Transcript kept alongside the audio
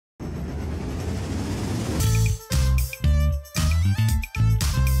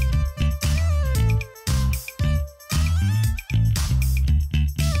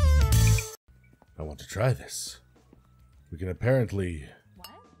try this. We can apparently What?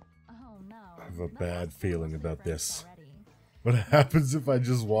 Oh no. have a bad feeling about this. What happens if I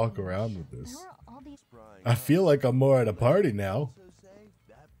just walk around with this? I feel like I'm more at a party now.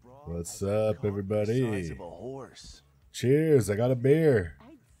 What's up, everybody? Cheers, I got a beer.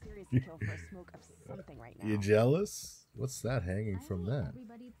 You jealous? What's that hanging from that?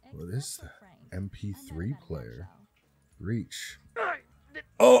 What is that? MP3 player. Reach.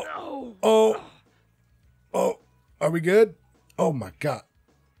 Oh! Oh! Oh! Are we good? Oh my god.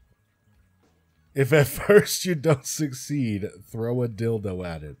 If at first you don't succeed, throw a dildo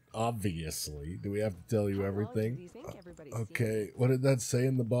at it. Obviously. Do we have to tell you everything? Okay, what did that say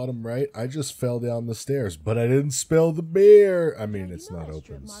in the bottom right? I just fell down the stairs, but I didn't spill the beer. I mean, it's not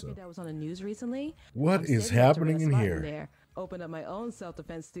open, so. That was on the news recently. What is happening in here? Opened up my own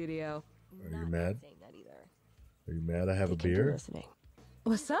self-defense studio. Are you mad? Are you mad I have a beer?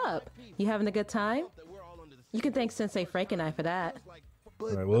 What's up? You having a good time? You can thank Sensei Frank and I for that.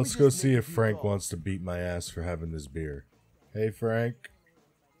 Alright, well, let's go see if Frank wants to beat my ass for having this beer. Hey, Frank.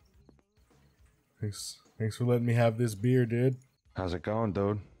 Thanks for letting me have this beer, dude. How's it going,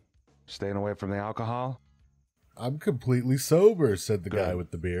 dude? Staying away from the alcohol? I'm completely sober, said the guy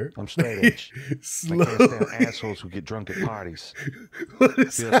with the beer. I'm straight edge. I can't stand assholes who get drunk at parties. What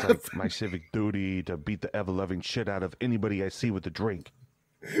is Feels happening? like my civic duty to beat the ever-loving shit out of anybody I see with a drink.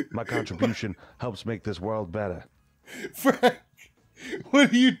 My contribution helps make this world better. Frank,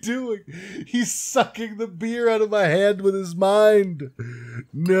 what are you doing? He's sucking the beer out of my hand with his mind.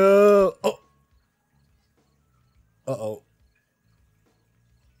 No. Oh. Uh-oh.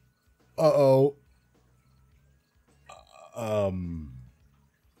 Uh-oh.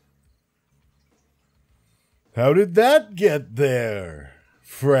 How did that get there?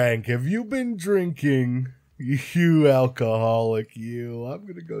 Frank, have you been drinking? You alcoholic, you. I'm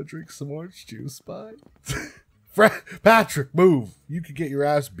gonna go drink some orange juice, bye. Patrick, move. You can get your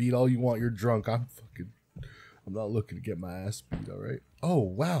ass beat all you want. You're drunk. I'm not looking to get my ass beat, alright? Oh,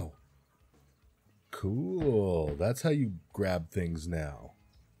 wow. Cool. That's how you grab things now.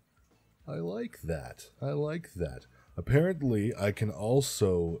 I like that. I like that. Apparently, I can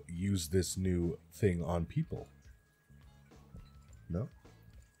also use this new thing on people. No?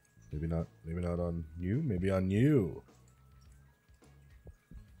 Maybe not on you? Maybe on you.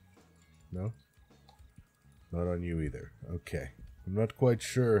 No? Not on you either. Okay. I'm not quite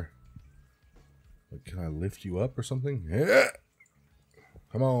sure. Like, can I lift you up or something? Yeah!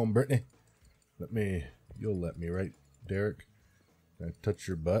 Come on, Brittany. You'll let me, right, Derek? Can I touch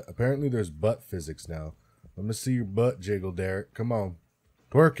your butt? Apparently there's butt physics now. Let me see your butt jiggle, Derek. Come on.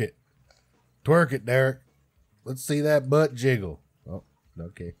 Twerk it. Twerk it, Derek. Let's see that butt jiggle. Oh,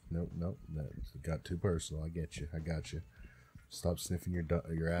 okay. No. That got too personal. I get you. I got you. Stop sniffing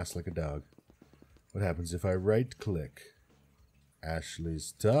your ass like a dog. What happens if I right-click?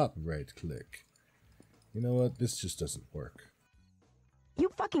 Ashley's top right-click. You know what? This just doesn't work. You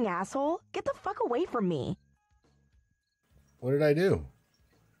fucking asshole. Get the fuck away from me. What did I do?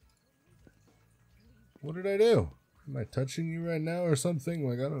 What did I do? Am I touching you right now or something?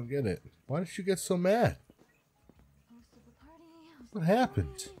 Like, I don't get it. Why did you get so mad? What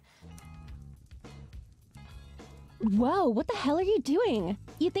happened? Whoa, what the hell are you doing?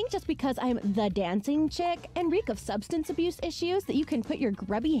 You think just because I'm the dancing chick and reek of substance abuse issues that you can put your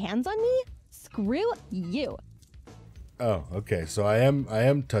grubby hands on me? Screw you. Oh, okay. So I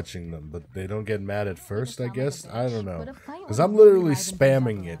am touching them, but they don't get mad at first, I guess. I don't know, because I'm literally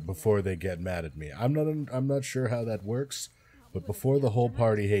spamming it before they get mad at me. I'm not sure how that works, but before the whole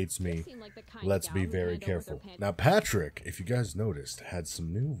party hates me, let's be very careful. Now, Patrick, if you guys noticed, had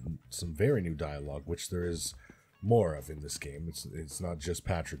some very new dialogue, which there is more of in this game. It's not just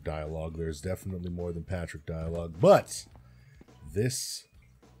Patrick dialogue. There's definitely more than Patrick dialogue, but this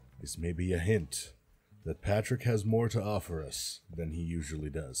is maybe a hint that Patrick has more to offer us than he usually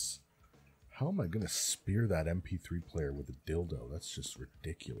does. How am I going to spear that MP3 player with a dildo? That's just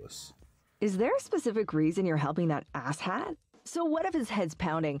ridiculous. Is there a specific reason you're helping that asshat? So what if his head's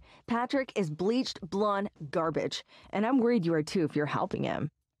pounding? Patrick is bleached, blonde garbage. And I'm worried you are too if you're helping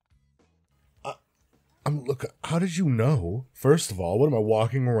him. Look, how did you know? First of all, what am I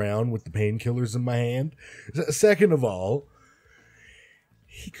walking around with the painkillers in my hand? Second of all,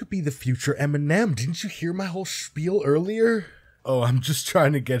 he could be the future Eminem. Didn't you hear my whole spiel earlier? Oh, I'm just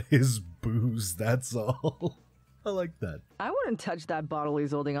trying to get his booze, that's all. I like that. I wouldn't touch that bottle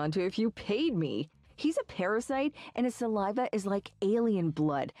he's holding onto if you paid me. He's a parasite, and his saliva is like alien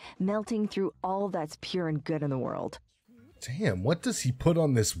blood, melting through all that's pure and good in the world. Damn, what does he put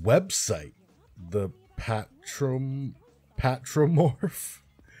on this website? The Patromorph?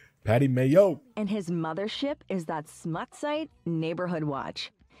 Patty Mayo. And his mothership is that smut site, Neighborhood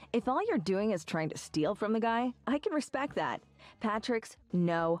Watch. If all you're doing is trying to steal from the guy, I can respect that. Patrick's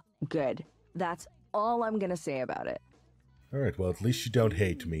no good. That's all I'm gonna say about it. Alright, well, at least you don't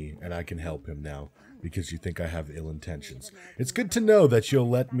hate me, and I can help him now, because you think I have ill intentions. It's good to know that you'll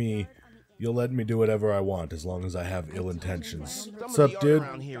let me do whatever I want, as long as I have ill intentions. What's up, dude?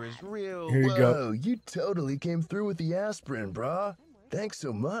 Here you go. Whoa, you totally came through with the aspirin, brah. Thanks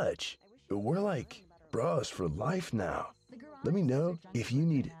so much. We're like bras for life now. Let me know if you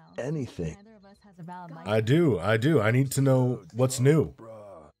need anything. I do. I need to know what's new.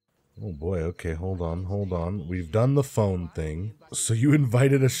 Oh boy, okay, hold on. We've done the phone thing. So you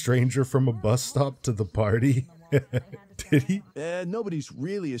invited a stranger from a bus stop to the party? Did he? Nobody's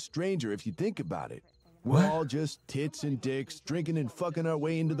really a stranger if you think about it. We're all just tits and dicks, drinking and fucking our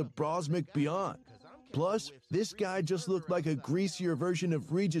way into the Brosmic beyond. Plus, this guy just looked like a greasier version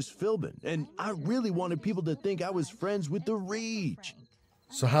of Regis Philbin, and I really wanted people to think I was friends with the Reg.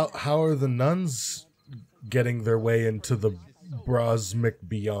 So how are the nuns getting their way into the Brosmic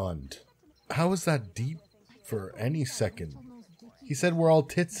beyond? How is that deep for any second? He said we're all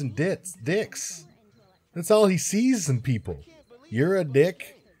tits and dicks. That's all he sees in people. You're a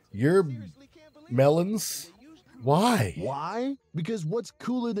dick. You're melons. Why? Why? Because what's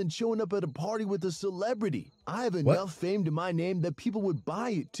cooler than showing up at a party with a celebrity? I have enough fame to my name that people would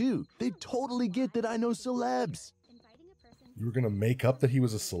buy it too. They totally get that I know celebs. You were gonna make up that he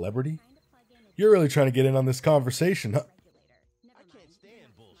was a celebrity? You're really trying to get in on this conversation, huh?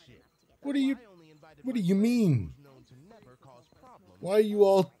 What do you mean? Why are you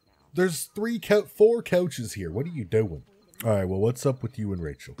all... There's 4 couches here. What are you doing? Alright, well, what's up with you and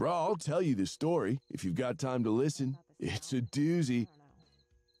Rachel? Bro, I'll tell you the story if you've got time to listen. It's a doozy.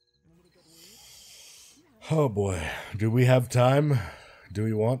 Oh boy, do we have time? Do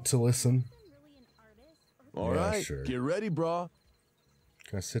we want to listen? All right, sure. Get ready, bro.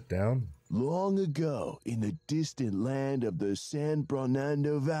 Can I sit down? Long ago, in the distant land of the San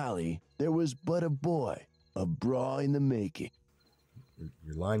Bernardino Valley, there was but a boy, a bra in the making.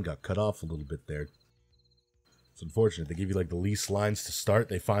 Your line got cut off a little bit there. It's unfortunate. They give you like the least lines to start.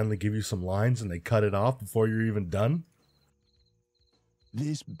 They finally give you some lines and they cut it off before you're even done.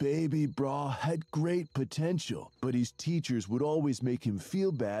 This baby bra had great potential, but his teachers would always make him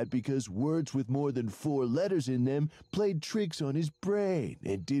feel bad because words with more than 4 letters in them played tricks on his brain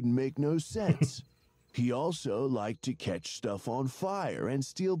and didn't make no sense. He also liked to catch stuff on fire and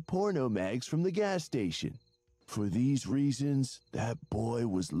steal porno mags from the gas station. For these reasons, that boy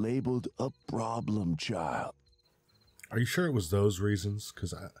was labeled a problem child. Are you sure it was those reasons?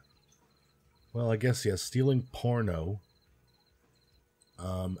 Because I guess, yeah, stealing porno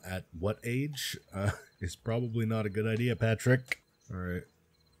at what age is probably not a good idea, Patrick. All right.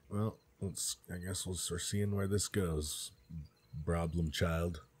 Well, I guess we're seeing where this goes, problem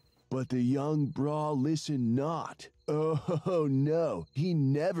child. But the young bra listened not. Oh, no, he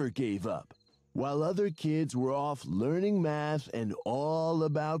never gave up. While other kids were off learning math and all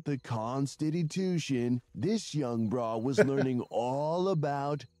about the Constitution, this young bra was learning all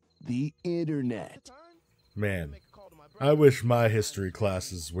about the internet. Man, I wish my history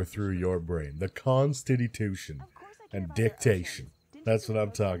classes were through your brain. The Constitution and dictation. That's what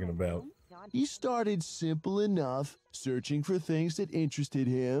I'm talking about. He started simple enough, searching for things that interested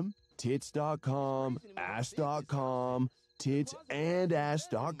him. Tits.com, ass.com,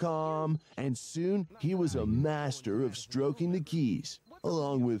 titsandass.com, and soon he was a master of stroking the keys,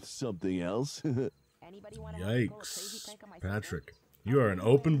 along with something else. Yikes. Patrick, you are an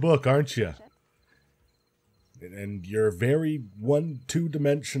open book, aren't you? And you're very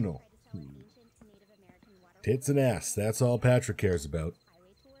two-dimensional. Tits and ass, that's all Patrick cares about.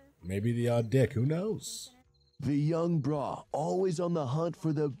 Maybe the odd dick, who knows? The young bra, always on the hunt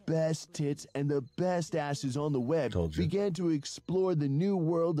for the best tits and the best asses on the web, began to explore the new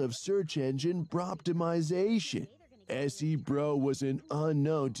world of search engine optimization. SE Bro was an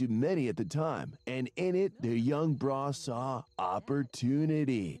unknown to many at the time, and in it, the young bra saw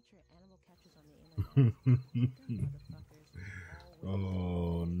opportunity.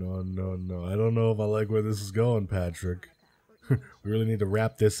 Oh, no. I don't know if I like where this is going, Patrick. We really need to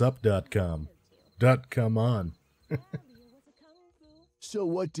wrap this up, .com. Come on. So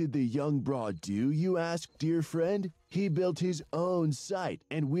what did the young bra do, you ask, dear friend? He built his own site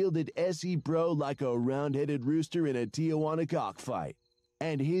and wielded SE Bro like a round-headed rooster in a Tijuana cockfight.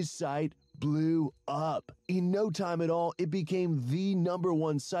 And his site blew up. In no time at all, it became the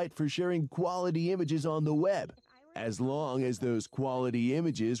 #1 site for sharing quality images on the web. As long as those quality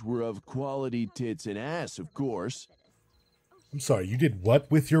images were of quality tits and ass, of course. I'm sorry, you did what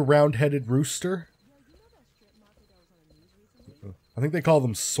with your round-headed rooster? I think they call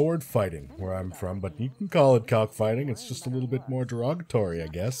them sword fighting where I'm from, but you can call it cockfighting. It's just a little bit more derogatory, I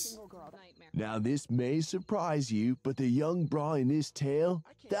guess. Now, this may surprise you, but the young bra in this tale,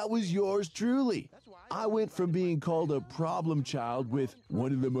 that was yours truly. I went from being called a problem child with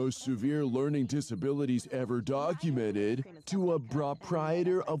one of the most severe learning disabilities ever documented to a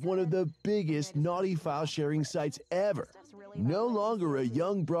proprietor of one of the biggest naughty file sharing sites ever. No longer a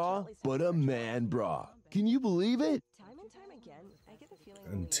young bra, but a man bra. Can you believe it?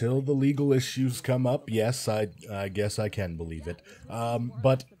 Until the legal issues come up, yes, I guess I can believe it.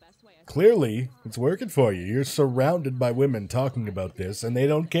 But clearly, it's working for you. You're surrounded by women talking about this, and they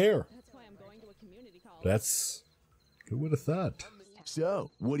don't care. That's... who would have thought? So,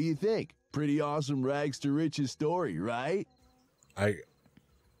 what do you think? Pretty awesome rags to riches story, right?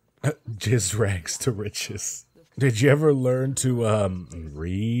 Jizz rags to riches. Did you ever learn to,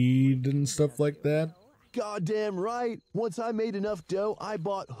 read and stuff like that? Goddamn right. Once I made enough dough, I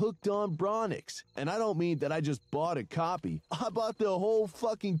bought Hooked on Bronix. And I don't mean that I just bought a copy. I bought the whole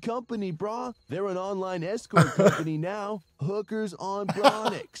fucking company, brah. They're an online escort company now. Hookers on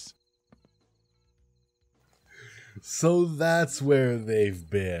Bronix. So that's where they've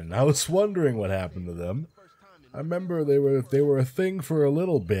been. I was wondering what happened to them. I remember they were a thing for a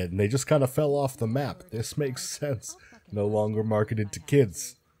little bit, and they just kind of fell off the map. This makes sense. No longer marketed to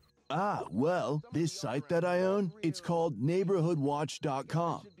kids. Ah, well, this site that I own, it's called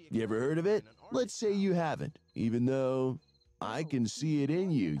neighborhoodwatch.com. You ever heard of it? Let's say you haven't, even though I can see it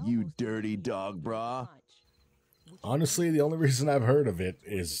in you, you dirty dog bra. Honestly, the only reason I've heard of it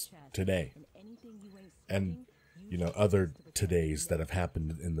is today. And, you know, other todays that have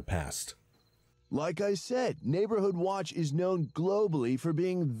happened in the past. Like I said, Neighborhood Watch is known globally for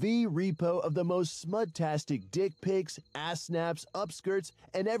being the repo of the most smut-tastic dick pics, ass snaps, upskirts,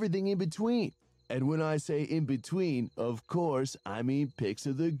 and everything in between. And when I say in between, of course, I mean pics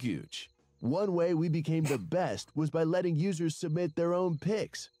of the gooch. One way we became the best was by letting users submit their own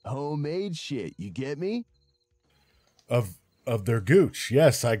pics. Homemade shit, you get me? Of their gooch.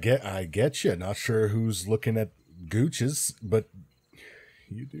 Yes, I get you. Not sure who's looking at gooches, but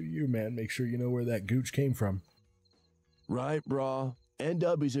you do you, man. Make sure you know where that gooch came from. Right, brah.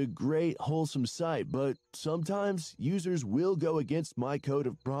 NW is a great, wholesome site, but sometimes users will go against my code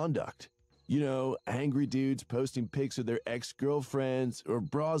of conduct. You know, angry dudes posting pics of their ex-girlfriends, or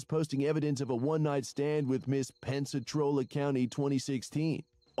bras posting evidence of a one-night stand with Miss Pensacola County 2016.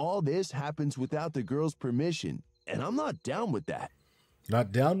 All this happens without the girl's permission, and I'm not down with that.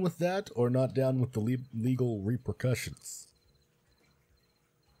 Not down with that, or not down with the legal repercussions?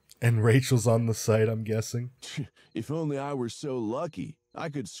 And Rachel's on the site, I'm guessing. If only I were so lucky. I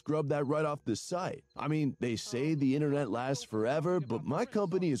could scrub that right off the site. I mean, they say the internet lasts forever, but my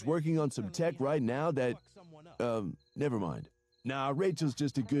company is working on some tech right now that... never mind. Nah, Rachel's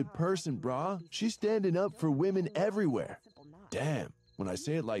just a good person, brah. She's standing up for women everywhere. Damn, when I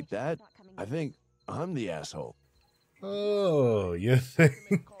say it like that, I think I'm the asshole. Oh, you think?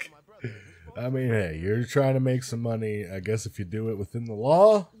 I mean, hey, you're trying to make some money. I guess if you do it within the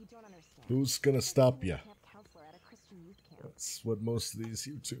law, who's gonna stop you? That's what most of these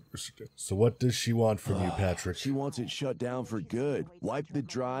YouTubers do. So what does she want from you, Patrick? She wants it shut down for good. Wipe the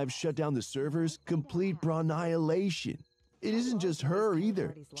drive, shut down the servers, complete annihilation. It isn't just her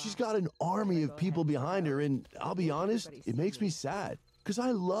either. She's got an army of people behind her, and I'll be honest, it makes me sad. Because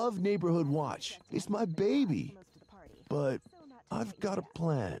I love Neighborhood Watch. It's my baby. But I've got a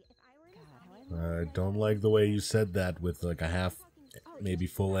plan. I don't like the way you said that with like a half, maybe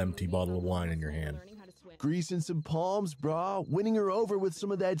full empty bottle of wine in your hand. Greasing some palms, brah. Winning her over with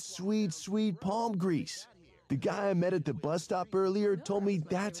some of that sweet, sweet palm grease. The guy I met at the bus stop earlier told me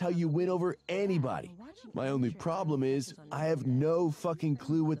that's how you win over anybody. My only problem is I have no fucking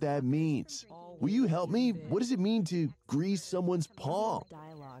clue what that means. Will you help me? What does it mean to grease someone's palm?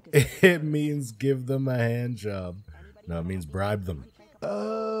 It means give them a hand job. No, it means bribe them.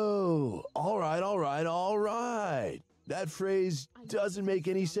 Oh, all right. That phrase doesn't make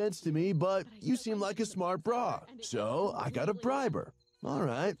any sense to me, but you seem like a smart bra. So I gotta bribe her. All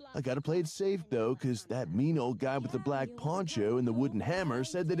right, I gotta play it safe though, because that mean old guy with the black poncho and the wooden hammer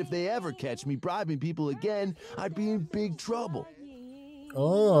said that if they ever catch me bribing people again, I'd be in big trouble.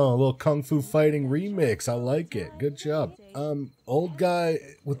 Oh, a little kung fu fighting remix. I like it. Good job. Old guy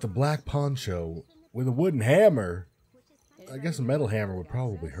with the black poncho with a wooden hammer. I guess a metal hammer would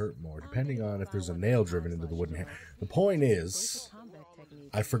probably hurt more, depending on if there's a nail driven into the wooden hammer. The point is,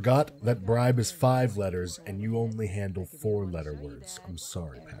 I forgot that bribe is 5 letters, and you only handle 4-letter words. I'm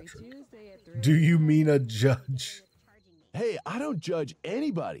sorry, Patrick. Do you mean a judge? Hey, I don't judge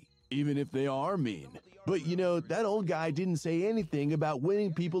anybody, even if they are mean. But you know, that old guy didn't say anything about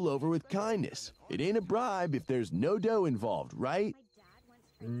winning people over with kindness. It ain't a bribe if there's no dough involved, right?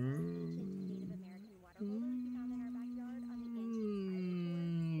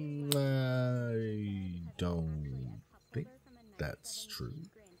 I don't think that's true.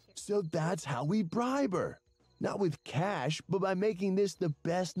 So that's how we bribe her. Not with cash, but by making this the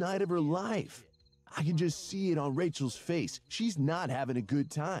best night of her life. I can just see it on Rachel's face. She's not having a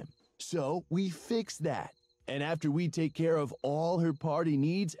good time. So we fix that. And after we take care of all her party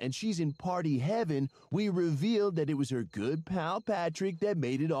needs and she's in party heaven, we reveal that it was her good pal Patrick that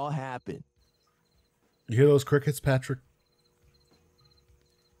made it all happen. You hear those crickets, Patrick?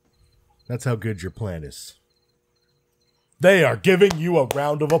 That's how good your plan is. They are giving you a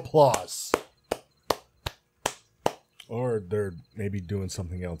round of applause. Or they're maybe doing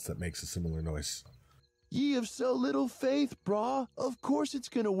something else that makes a similar noise. Ye have so little faith, brah. Of course it's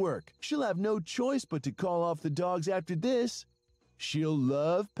gonna work. She'll have no choice but to call off the dogs after this. She'll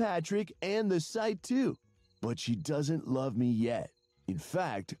love Patrick and the site too. But she doesn't love me yet. In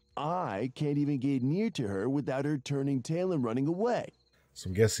fact, I can't even get near to her without her turning tail and running away. So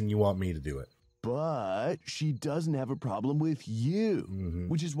I'm guessing you want me to do it. But she doesn't have a problem with you,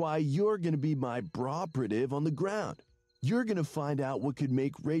 which is why you're gonna be my bra operative on the ground. You're gonna find out what could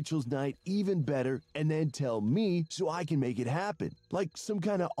make Rachel's night even better and then tell me so I can make it happen. Like some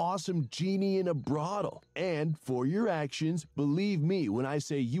kind of awesome genie in a bottle. And for your actions, believe me when I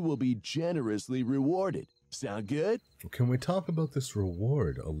say you will be generously rewarded. Sound good? Can we talk about this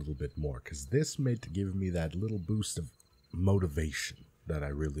reward a little bit more? Because this may give me that little boost of motivation that I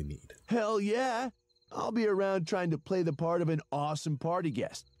really need. Hell yeah! I'll be around trying to play the part of an awesome party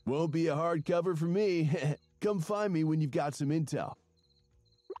guest. Won't be a hard cover for me. Come find me when you've got some intel.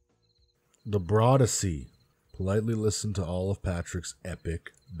 The Brahdyssey politely listened to all of Patrick's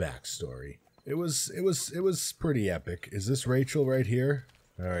epic backstory. It was pretty epic. Is this Rachel right here?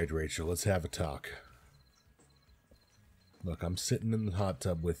 All right, Rachel, let's have a talk. Look, I'm sitting in the hot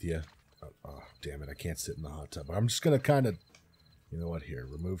tub with you. Oh, damn it, I can't sit in the hot tub. I'm just gonna kind of, you know what? Here,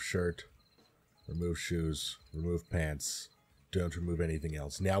 remove shirt, remove shoes, remove pants. Don't remove anything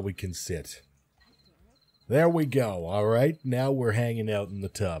else. Now we can sit. There we go, all right? Now we're hanging out in the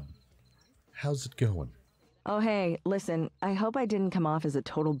tub. How's it going? Oh, hey, listen, I hope I didn't come off as a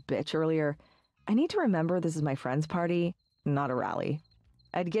total bitch earlier. I need to remember this is my friend's party, not a rally.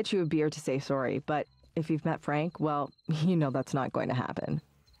 I'd get you a beer to say sorry, but if you've met Frank, well, you know that's not going to happen.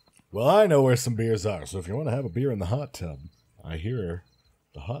 Well, I know where some beers are, so if you want to have a beer in the hot tub, I hear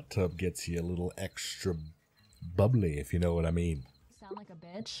the hot tub gets you a little extra bubbly, if you know what I mean. Sound like a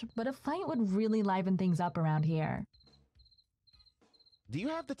bitch, but a fight would really liven things up around here. Do you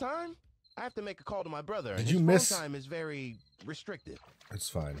have the time? I have to make a call to my brother. Did and you his miss? phone time is very restricted. It's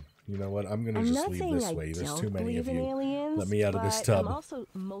fine. You know what? I'm gonna just leave this way. There's too many of you. Aliens, Let me out of this but tub. I'm also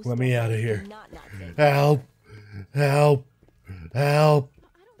most Let me out of here. not Nazi. Help! Help! Help!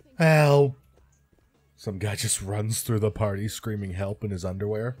 Help! Some guy just runs through the party screaming help in his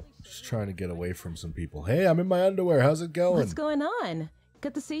underwear. Just trying to get away from some people. Hey, I'm in my underwear. How's it going? What's going on?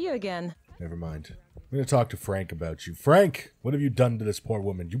 Good to see you again. Never mind. I'm going to talk to Frank about you. Frank, what have you done to this poor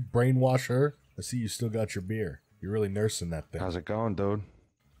woman? You brainwash her? I see you still got your beer. You're really nursing that thing. How's it going, dude?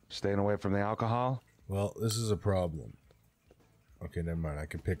 Staying away from the alcohol? Well, this is a problem. Okay, never mind. I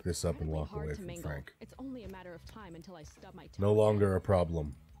can pick this up and walk away from Frank. It's only a matter of time until I stub my toe. No longer a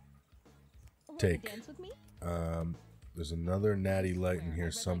problem. Take. Dance with me? There's another natty light in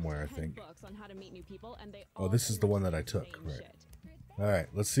here somewhere, I think. Oh, this is the one that I took, right. Alright,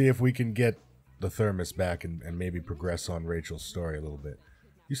 let's see if we can get the thermos back and maybe progress on Rachel's story a little bit.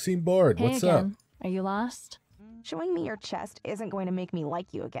 You seem bored. Hey What's again. up? Are you lost? Showing me your chest isn't going to make me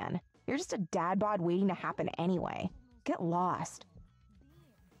like you again. You're just a dad bod waiting to happen anyway. Get lost.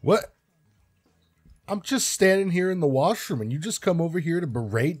 What? I'm just standing here in the washroom and you just come over here to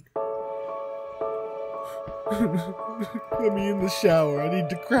berate? Let me in the shower. I need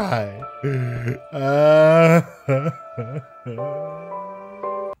to cry.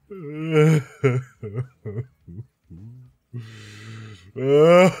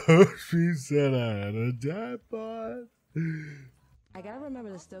 She said I had a dad bod. I gotta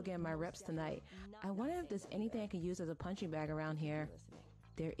remember to still get my reps tonight. I wonder if there's anything I could use as a punching bag around here.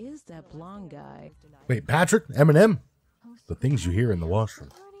 There is that blonde guy. Wait, Patrick? Eminem? The things you hear in the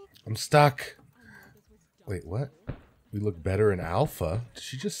washroom. I'm stuck. Wait, what? We look better in alpha? Did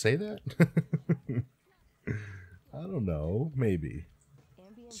she just say that? I don't know. Maybe.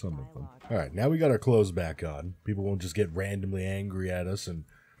 Some of them. Alright, now we got our clothes back on. People won't just get randomly angry at us and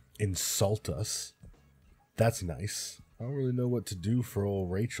insult us. That's nice. I don't really know what to do for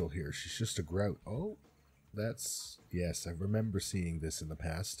old Rachel here. She's just a grout. Oh, that's... Yes, I remember seeing this in the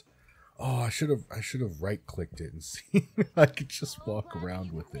past. Oh, I should have right-clicked it and seen if I could just walk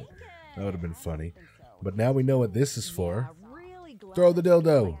around with it. That would have been funny. But now we know what this is for. Throw the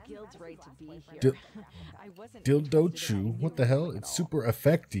dildo. Dildo chew? What the hell? It's super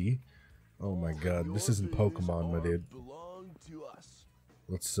effecty. Oh my god, this isn't Pokemon, my dude.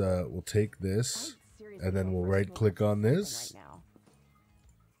 Let's, we'll take this, and then we'll right-click on this.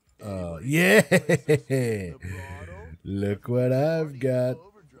 Yeah! Look what I've got.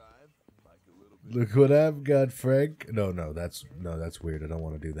 Look what I've got, Frank. No, that's weird. I don't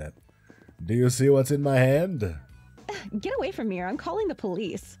want to do that. Do you see what's in my hand? Get away from me or I'm calling the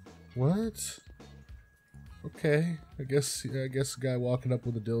police. What? Okay. I guess a guy walking up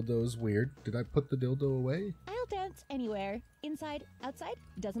with a dildo is weird. Did I put the dildo away? I'll dance anywhere. Inside, outside,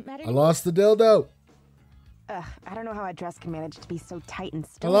 doesn't matter. I lost the dildo. Ugh, I don't know how a dress can manage to be so tight and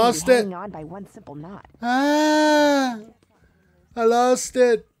still lost it. hanging on by one simple knot. Ah! I lost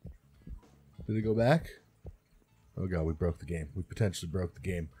it. Did it go back? Oh god, we broke the game. We potentially broke the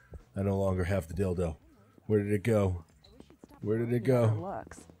game. I no longer have the dildo. Where did it go? Where did it go?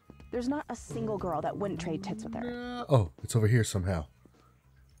 Looks. There's not a single girl that wouldn't trade tits with her. No. Oh, it's over here somehow.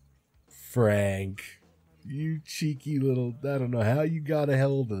 Frank, you cheeky little... I don't know how you got a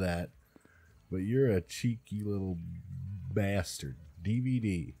hold of that, but you're a cheeky little bastard.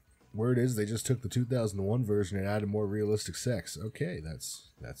 DVD. Word is they just took the 2001 version and added more realistic sex. Okay,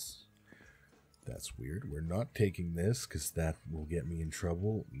 that's weird. We're not taking this because that will get me in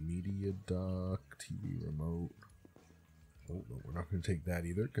trouble. Media dock, TV remote. Oh, no, we're not going to take that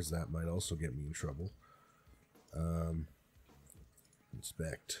either because that might also get me in trouble.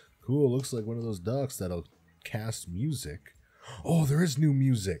 Inspect. Cool, looks like one of those docks that'll cast music. Oh, there is new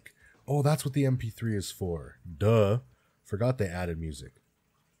music. Oh, that's what the MP3 is for. Duh. Forgot they added music.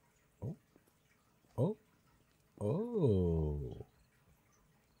 Oh. Oh. Oh.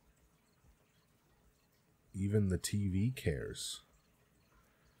 Even the TV cares.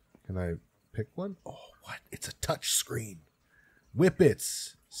 Can I pick one? Oh, what? It's a touch screen.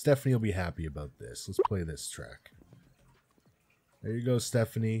 Whippets. Stephanie will be happy about this. Let's play this track. There you go,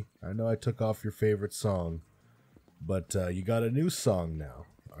 Stephanie. I know I took off your favorite song, but you got a new song now.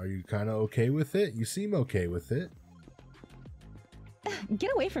 Are you kind of okay with it? You seem okay with it.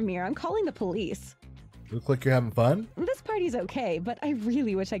 Get away from me or I'm calling the police. Look like you're having fun? This party's okay, but I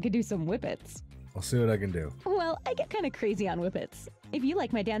really wish I could do some whippets. I'll see what I can do. Well, I get kind of crazy on whippets. If you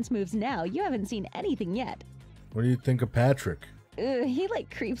like my dance moves now, you haven't seen anything yet. What do you think of Patrick? He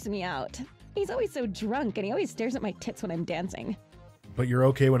creeps me out. He's always so drunk and he always stares at my tits when I'm dancing. But you're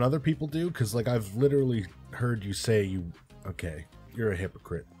okay when other people do? Because, I've literally heard you say you... Okay, you're a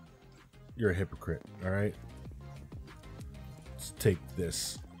hypocrite. You're a hypocrite, alright? Let's take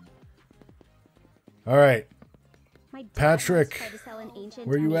this. Alright. Patrick,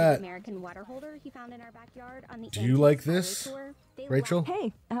 where you at? American water holder he found in our backyard on the Do you like this, Rachel?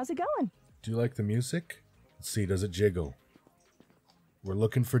 Hey, how's it going? Do you like the music? Let's see, does it jiggle? We're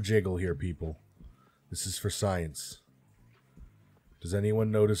looking for jiggle here, people. This is for science. Does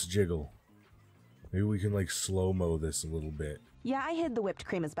anyone notice jiggle? Maybe we can slow-mo this a little bit. Yeah, I hid the whipped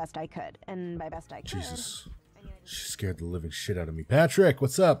cream as best I could, and by best I could. Jesus. She scared the living shit out of me. Patrick,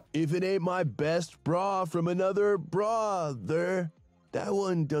 what's up? If it ain't my best bra from another brother, that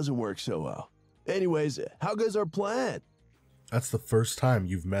one doesn't work so well. Anyways, how goes our plan? That's the first time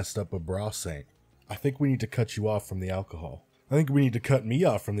you've messed up a bra saying. I think we need to cut you off from the alcohol. I think we need to cut me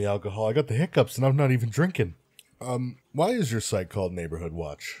off from the alcohol. I got the hiccups and I'm not even drinking. Why is your site called Neighborhood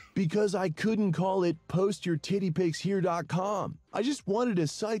Watch? Because I couldn't call it postyourtittypicshere.com. I just wanted a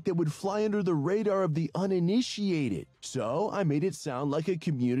site that would fly under the radar of the uninitiated. So I made it sound like a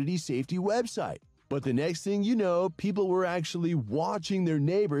community safety website. But the next thing you know, people were actually watching their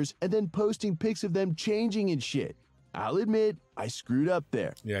neighbors and then posting pics of them changing and shit. I'll admit, I screwed up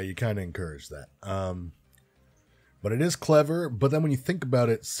there. Yeah, you kind of encourage that. But it is clever. But then when you think about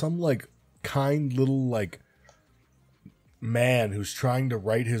it, some kind little man who's trying to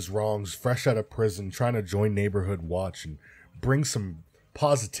right his wrongs, fresh out of prison, trying to join Neighborhood Watch and bring some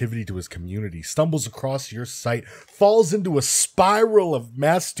positivity to his community, stumbles across your site, falls into a spiral of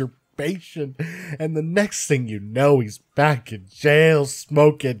masturbation, and the next thing you know, he's back in jail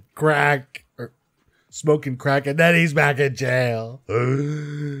smoking crack, and then he's back in jail.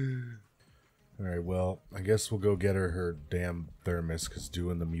 Alright, well, I guess we'll go get her damn thermos, because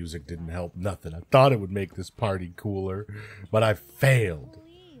doing the music didn't help nothing. I thought it would make this party cooler, but I failed.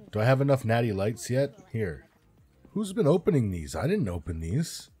 Do I have enough natty lights yet? Here. Who's been opening these? I didn't open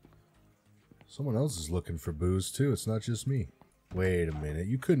these. Someone else is looking for booze too. It's not just me. Wait a minute.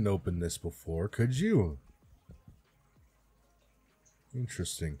 You couldn't open this before, could you?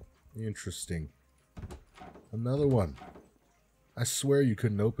 Interesting. Interesting. Another one. I swear you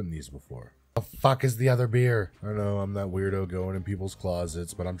couldn't open these before. The fuck is the other beer? I know I'm that weirdo going in people's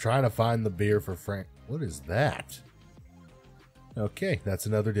closets, but I'm trying to find the beer for Frank. What is that? Okay, that's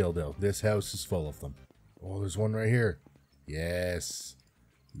another dildo. This house is full of them. Oh, there's one right here. Yes.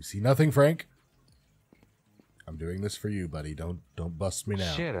 You see nothing, Frank? I'm doing this for you, buddy. Don't bust me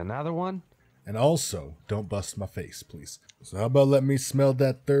now. Shit, another one? And also, don't bust my face, please. So how about let me smell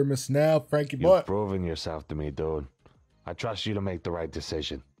that thermos now, Frankie boy? You've proven yourself to me, dude. I trust you to make the right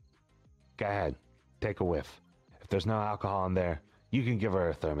decision. Go ahead, take a whiff. If there's no alcohol in there, you can give her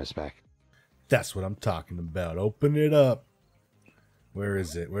her thermos back. That's what I'm talking about. Open it up. Where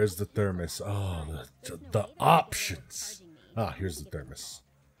is it? Where's the thermos? Oh, the options. Ah, here's the thermos.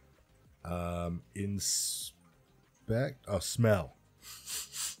 Inspect. Oh, smell.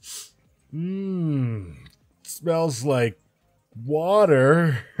 Smells like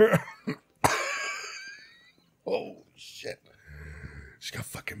water. Oh, shit. She's got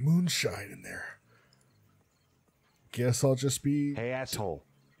fucking moonshine in there. Guess I'll just be... Hey, asshole.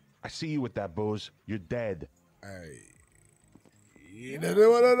 I see you with that booze. You're dead. No.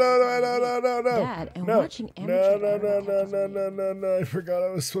 Dad, and watching amateur... No. I forgot I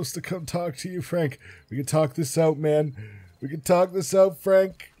was supposed to come talk to you, Frank. We can talk this out, man. We can talk this out,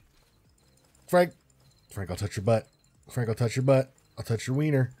 Frank. Frank, I'll touch your butt. Frank, I'll touch your butt. I'll touch your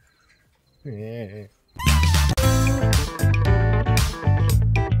wiener. Yeah.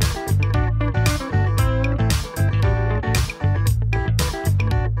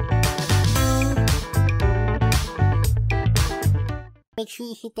 Make sure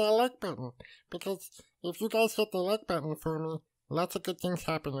you hit that like button, because if you guys hit the like button for me, lots of good things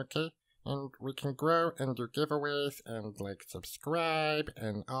happen, okay? And we can grow and do giveaways and like subscribe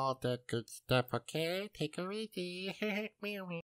and all that good stuff, okay? Take it easy.